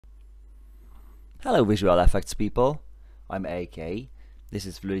Hello visual effects people, I'm AK, this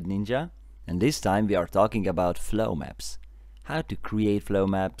is FluidNinja, and this time we are talking about flow maps. How to create flow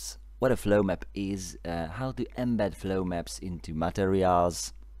maps, what a flow map is, how to embed flow maps into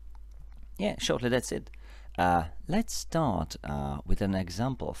materials. Yeah, shortly that's it. Let's start with an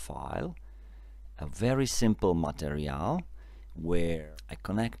example file, a very simple material where I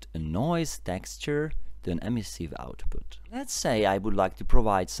connect a noise texture to an emissive output. Let's say I would like to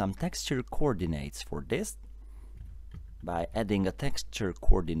provide some texture coordinates for this by adding a texture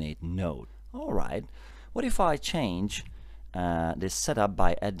coordinate node. Alright, what if I change this setup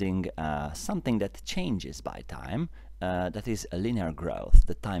by adding something that changes by time, that is a linear growth,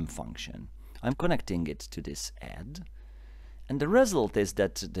 the time function. I'm connecting it to this add, and the result is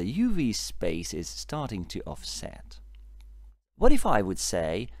that the UV space is starting to offset. What if I would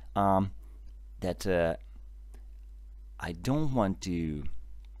say that I don't want to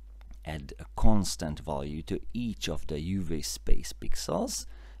add a constant value to each of the UV space pixels,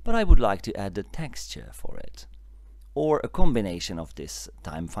 but I would like to add a texture for it, or a combination of this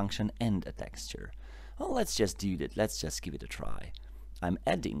time function and a texture. Well, let's just do that. Let's just give it a try. I'm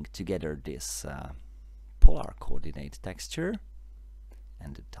adding together this polar coordinate texture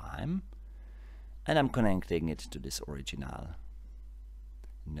and the time, and I'm connecting it to this original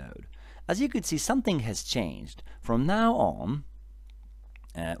node. As you could see, something has changed. From now on,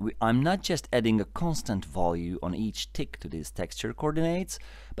 I'm not just adding a constant value on each tick to these texture coordinates,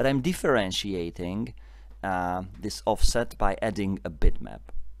 but I'm differentiating this offset by adding a bitmap.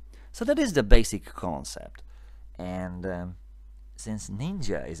 So that is the basic concept. And since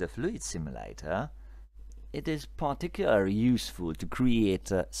Ninja is a fluid simulator, it is particularly useful to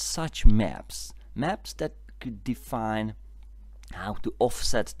create such maps that could define how to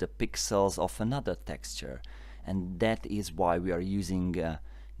offset the pixels of another texture, and that is why we are using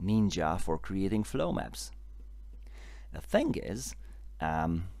Ninja for creating flow maps. The thing is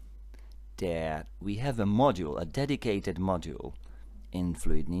that we have a module, a dedicated module in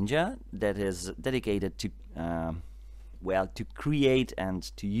FluidNinja that is dedicated to to create and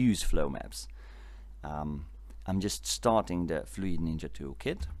to use flow maps. I'm just starting the FluidNinja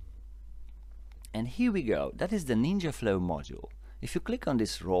toolkit, and here we go. That is the Ninja Flow module. If you click on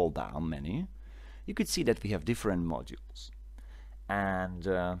this roll down menu, you could see that we have different modules, and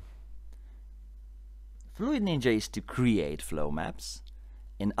FluidNinja is to create flow maps.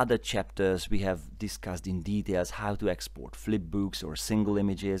 In other chapters we have discussed in details how to export flipbooks or single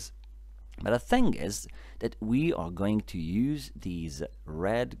images, but the thing is that we are going to use these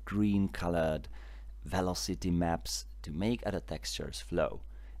red-green colored velocity maps to make other textures flow.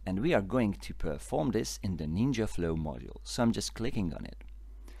 And we are going to perform this in the Ninja Flow module. So I'm just clicking on it.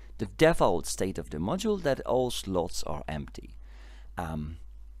 The default state of the module that all slots are empty. I'm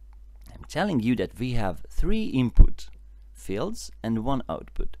telling you that we have 3 input fields and 1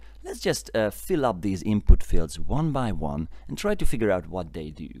 output. Let's just fill up these input fields one by one and try to figure out what they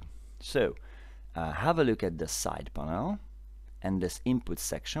do. So have a look at the side panel and this input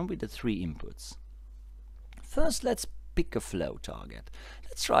section with the 3 inputs. First, let's pick a flow target.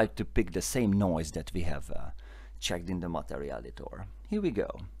 Let's try to pick the same noise that we have checked in the material editor. Here we go.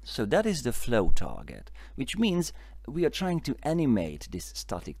 So that is the flow target, which means we are trying to animate this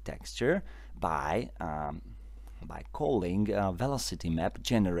static texture by calling a velocity map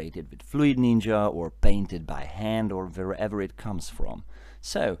generated with FluidNinja or painted by hand or wherever it comes from.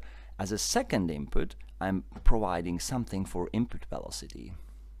 So as a second input, I'm providing something for input velocity.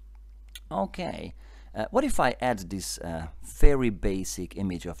 Okay. What if I add this very basic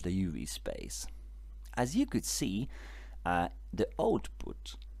image of the UV space? As you could see, the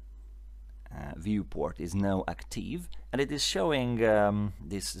output viewport is now active, and it is showing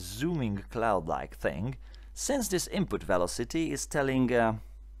this zooming cloud-like thing, since this input velocity is telling the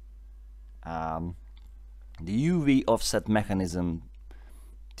UV offset mechanism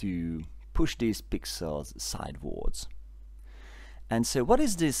to push these pixels sidewards. And so what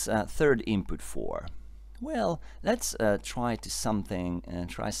is this third input for? Well, let's try something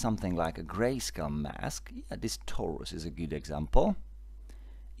like a grayscale mask. Yeah, this torus is a good example.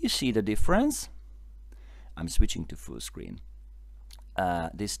 You see the difference? I'm switching to full screen.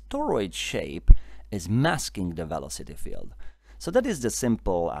 This toroid shape is masking the velocity field. So that is the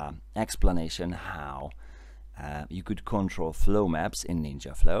simple explanation how you could control flow maps in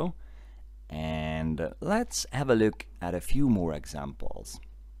Ninja Flow. And let's have a look at a few more examples.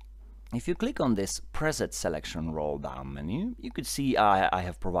 If you click on this preset selection roll down menu, you could see I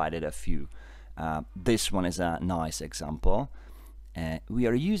have provided a few. This one is a nice example. We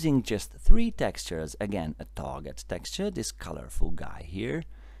are using just 3 textures. Again, a target texture, this colorful guy here,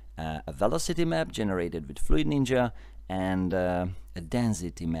 a velocity map generated with FluidNinja, and a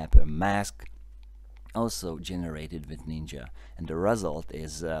density map, a mask, also generated with Ninja. And the result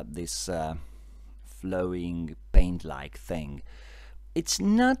is this flowing paint-like thing. It's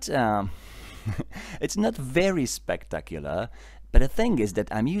not it's not very spectacular, but the thing is that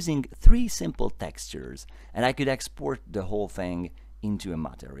I'm using 3 simple textures, and I could export the whole thing into a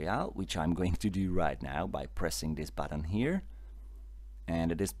material, which I'm going to do right now by pressing this button here,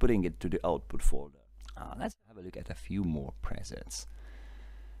 and it is putting it to the output folder. Let's have a look at a few more presets.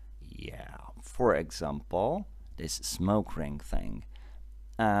 Yeah, for example, this smoke ring thing.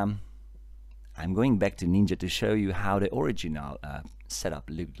 I'm going back to Ninja to show you how the original setup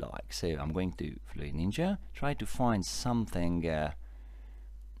looked like. So I'm going to FluidNinja, try to find something. Yeah,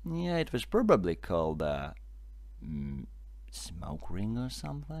 it was probably called smoke ring or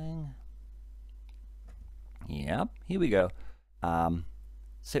something. Yep, here we go.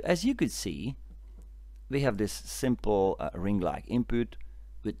 So as you could see, we have this simple ring-like input.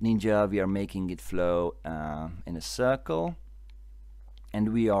 With Ninja, we are making it flow in a circle,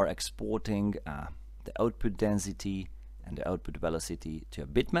 and we are exporting the output density and the output velocity to a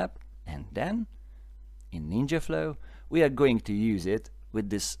bitmap, and then in Ninja Flow we are going to use it with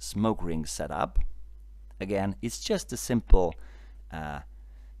this smoke ring setup. Again, it's just a simple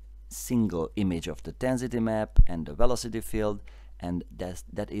single image of the density map and the velocity field, and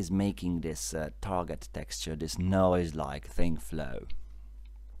that is making this target texture, this noise-like thing flow.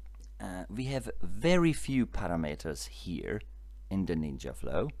 We have very few parameters here in the Ninja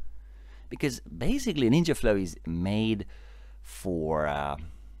Flow, because basically Ninja Flow is made for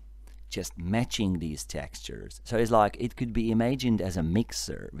just matching these textures. So it's like it could be imagined as a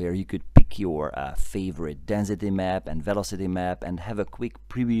mixer where you could pick your favorite density map and velocity map and have a quick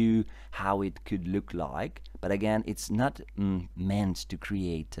preview how it could look like. But again, it's not meant to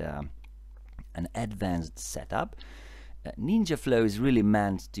create an advanced setup. Ninja Flow is really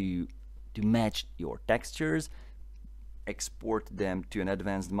meant to match your textures, export them to an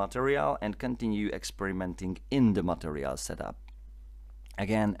advanced material, and continue experimenting in the material setup.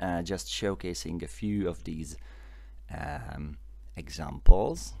 Again, just showcasing a few of these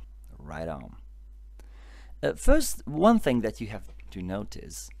examples. Right on. First, one thing that you have to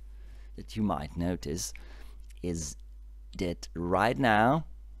notice, that you might notice, is that right now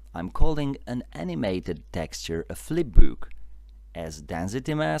I'm calling an animated texture a flipbook as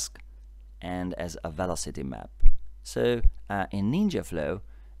density mask and as a velocity map. So in Ninja Flow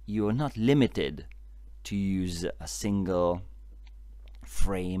you are not limited to use a single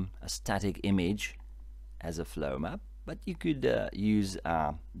frame, a static image as a flow map, but you could use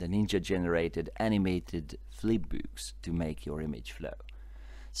the Ninja generated animated flipbooks to make your image flow.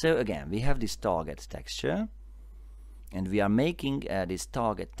 So again, we have this target texture, and we are making this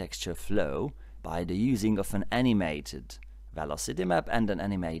target texture flow by the using of an animated velocity map and an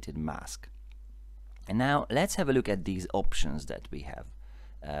animated mask. And now let's have a look at these options that we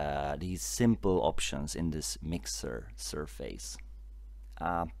have, these simple options in this mixer surface.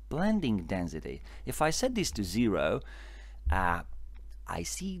 Blending density. If I set this to 0, I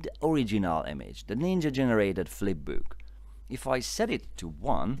see the original image, the Ninja generated flipbook. If I set it to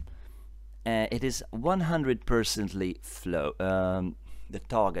 1, it is 100% flow, the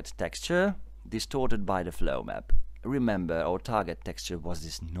target texture distorted by the flow map. Remember, our target texture was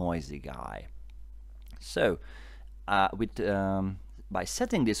this noisy guy. So by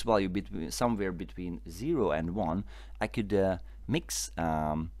setting this value somewhere between 0 and 1, I could mix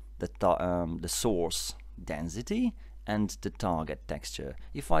the source density and the target texture.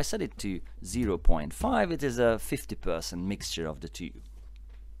 If I set it to 0.5, it is a 50% mixture of the two.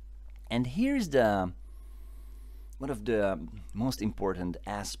 And here's one of the most important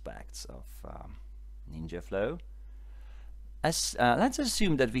aspects of Ninja Flow. Let's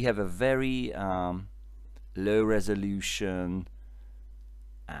assume that we have a very low resolution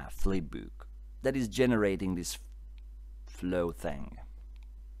flipbook that is generating this flow thing,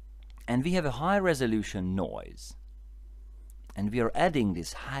 and we have a high resolution noise, and we are adding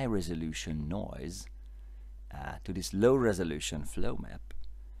this high resolution noise to this low resolution flow map,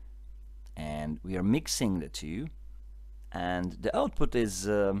 and we are mixing the two, and the output is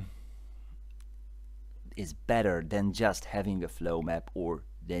better than just having a flow map or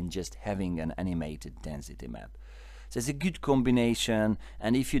than just having an animated density map. So it's a good combination,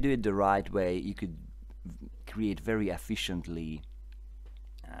 and if you do it the right way, you could create very efficiently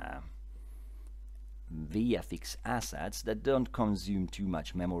VFX assets that don't consume too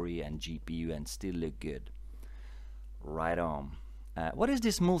much memory and GPU and still look good. Right on. What is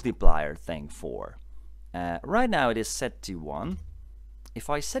this multiplier thing for? Right now it is set to 1, if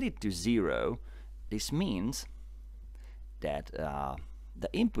I set it to 0, this means that the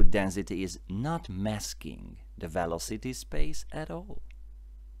input density is not masking the velocity space at all.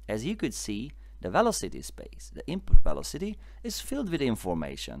 As you could see, the velocity space, the input velocity, is filled with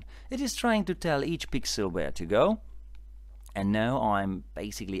information. It is trying to tell each pixel where to go, and now I'm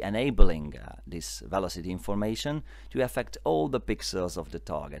basically enabling this velocity information to affect all the pixels of the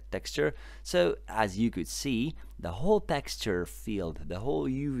target texture. So as you could see, the whole texture field, the whole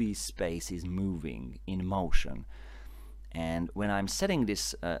UV space is moving in motion. And when I'm setting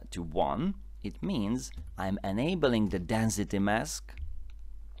this to 1, it means I'm enabling the density mask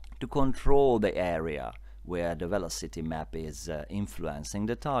to control the area where the velocity map is influencing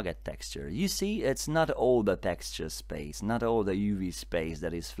the target texture. You see, it's not all the texture space, not all the UV space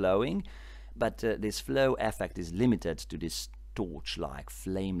that is flowing, but this flow effect is limited to this torch-like,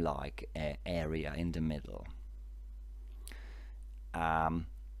 flame-like area in the middle.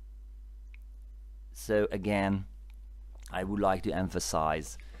 So again, I would like to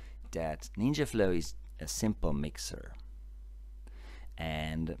emphasize that Ninja Flow is a simple mixer,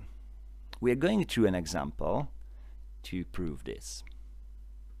 and we are going through an example to prove this.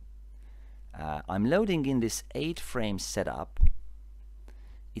 I'm loading in this 8-frame setup.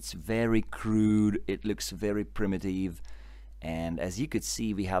 It's very crude, it looks very primitive, and as you could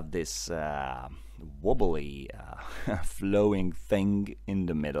see, we have this wobbly flowing thing in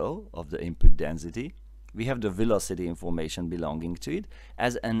the middle of the input density. We have the velocity information belonging to it.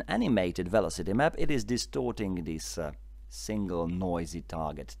 As an animated velocity map, it is distorting this single noisy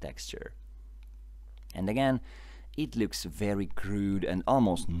target texture. And again, it looks very crude and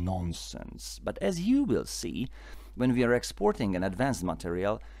almost nonsense. But as you will see, when we are exporting an advanced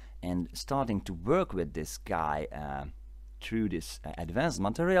material and starting to work with this guy through this advanced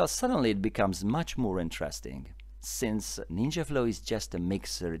material, suddenly it becomes much more interesting. Since Ninja Flow is just a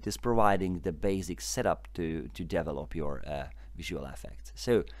mixer, it is providing the basic setup to develop your visual effects.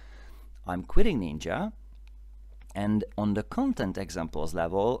 So I'm quitting Ninja, and on the content examples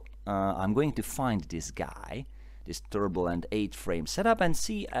level, I'm going to find this guy, this turbulent 8-frame setup, and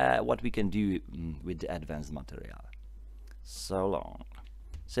see what we can do with the advanced material. So long.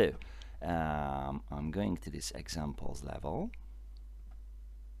 So I'm going to this examples level.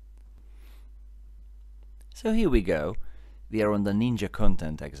 So here we go. We are on the Ninja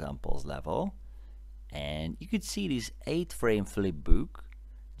content examples level, and you could see this 8-frame flipbook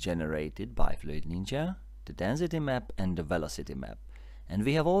generated by FluidNinja, the density map and the velocity map. And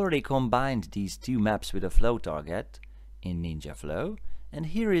we have already combined these two maps with a flow target in Ninja Flow, and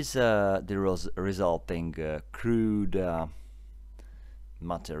here is the resulting crude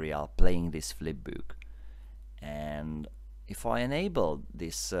material playing this flipbook. And if I enable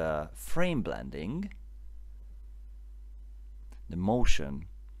this frame blending, the motion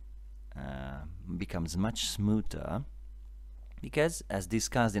becomes much smoother, because as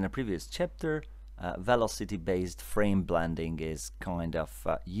discussed in a previous chapter, velocity-based frame blending is kind of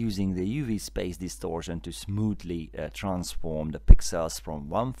using the UV space distortion to smoothly transform the pixels from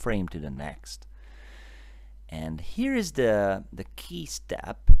one frame to the next. And here is the key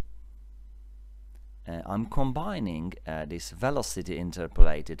step. I'm combining this velocity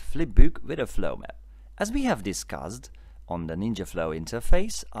interpolated flipbook with a flow map. As we have discussed on the Ninja Flow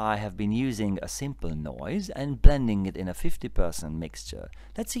interface, I have been using a simple noise and blending it in a 50% mixture.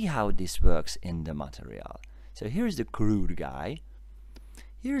 Let's see how this works in the material. So here's the crude guy.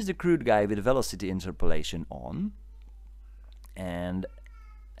 Here's the crude guy with velocity interpolation on. And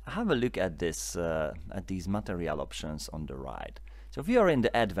have a look at this at these material options on the right. So if we are in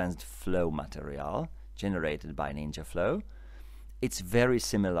the advanced flow material generated by Ninja Flow, it's very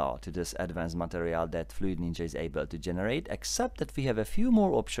similar to this advanced material that FluidNinja is able to generate, except that we have a few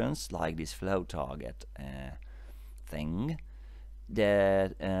more options like this flow target thing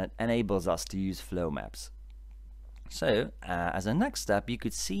that enables us to use flow maps. So as a next step, you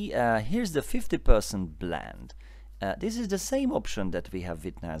could see here's the 50% blend. This is the same option that we have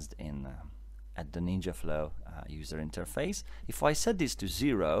witnessed in at the Ninja Flow user interface. If I set this to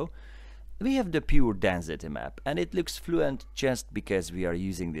 0, we have the pure density map, and it looks fluent just because we are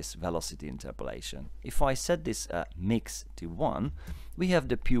using this velocity interpolation. If I set this mix to 1, we have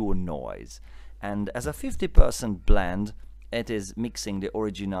the pure noise, and as a 50% blend, it is mixing the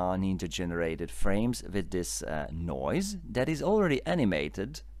original Ninja generated frames with this noise that is already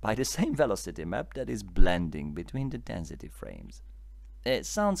animated by the same velocity map that is blending between the density frames. It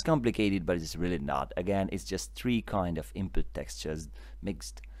sounds complicated, but it's really not. Again, it's just 3 kind of input textures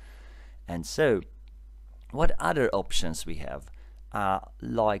mixed. And so, what other options we have?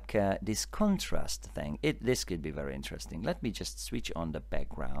 like this contrast thing. This could be very interesting. Let me just switch on the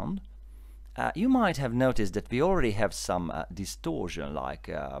background. You might have noticed that we already have some distortion, like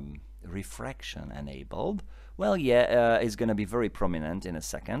refraction enabled. Well, yeah, it's going to be very prominent in a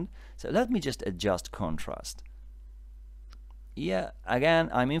second. So let me just adjust contrast. Yeah, again,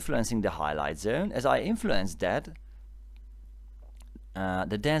 I'm influencing the highlight zone. As I influence that,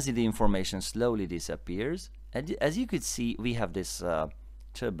 the density information slowly disappears. As you could see, we have this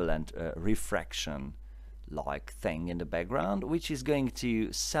turbulent refraction like thing in the background, which is going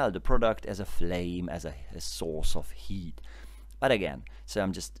to sell the product as a flame, as a source of heat. But again, so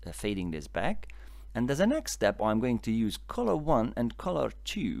I'm just fading this back, and as a next step I'm going to use color 1 and color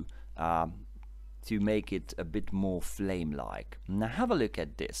 2 to make it a bit more flame-like. Now have a look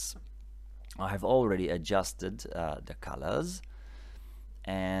at this. I have already adjusted the colors,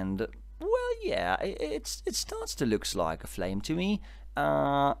 and well, yeah, it starts to look like a flame to me.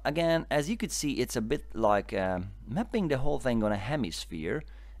 Again, as you could see, it's a bit like mapping the whole thing on a hemisphere,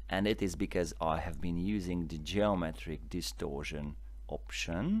 and it is because I have been using the geometric distortion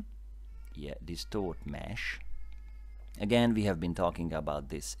option. Yeah, distort mesh. Again, we have been talking about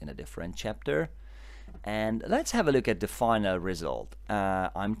this in a different chapter, and let's have a look at the final result.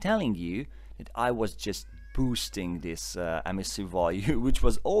 I'm telling you that I was just boosting this emissive value, which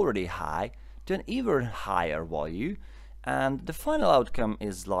was already high, to an even higher value, and the final outcome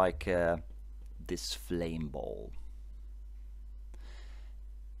is like this flame ball.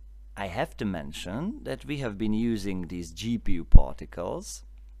 I have to mention that we have been using these GPU particles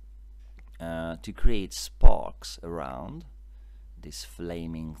to create sparks around this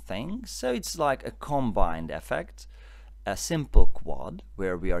flaming thing, so it's like a combined effect, a simple quad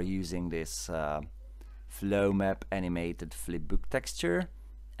where we are using this Flowmap animated flipbook texture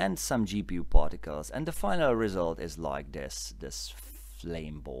and some GPU particles, and the final result is like this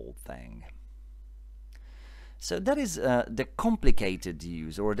flame ball thing. So that is the complicated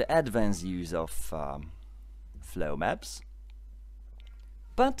use or the advanced use of Flowmaps.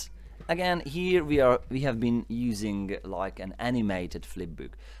 But again, here we have been using like an animated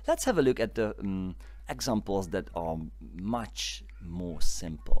flipbook. Let's have a look at the examples that are much more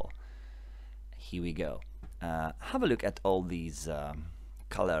simple. Here we go. Have a look at all these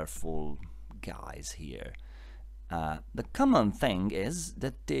colorful guys here. The common thing is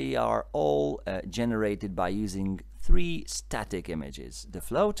that they are all generated by using 3 static images: the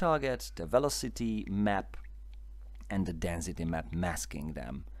flow target, the velocity map, and the density map masking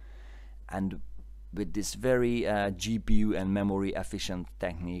them. And with this very GPU and memory efficient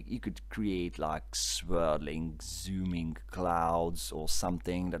technique, you could create like swirling, zooming clouds, or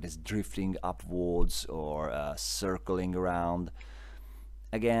something that is drifting upwards or circling around.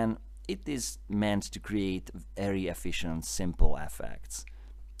 Again, it is meant to create very efficient, simple effects.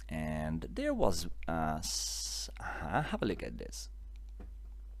 And there was have a look at this.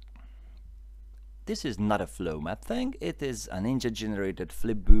 This is not a Flowmap thing, it is a Ninja generated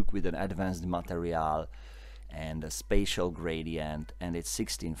flipbook with an advanced material and a spatial gradient, and it's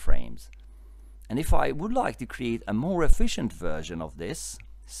 16 frames. And if I would like to create a more efficient version of this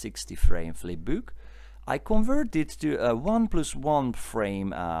 60 frame flipbook, I convert it to a 1+1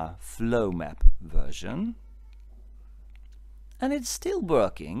 frame Flowmap version, and it's still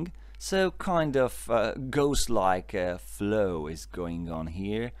working, so kind of ghost-like flow is going on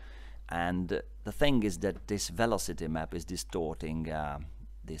here. And the thing is that this velocity map is distorting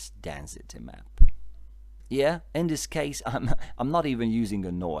this density map. Yeah, in this case I'm not even using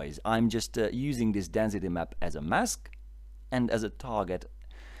a noise, I'm just using this density map as a mask and as a target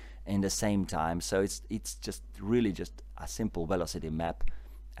in the same time, so it's just really just a simple velocity map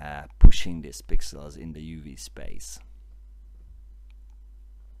pushing these pixels in the UV space.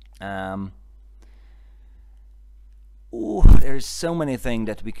 There's so many things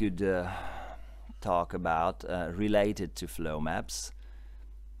that we could talk about related to Flowmaps,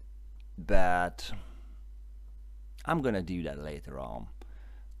 but I'm gonna do that later on.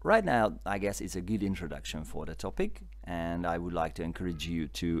 Right now, I guess it's a good introduction for the topic, and I would like to encourage you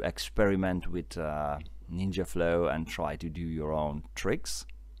to experiment with Ninja Flow and try to do your own tricks.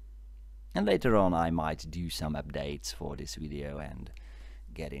 And later on I might do some updates for this video and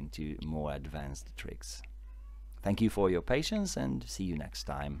get into more advanced tricks. Thank you for your patience, and see you next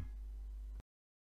time.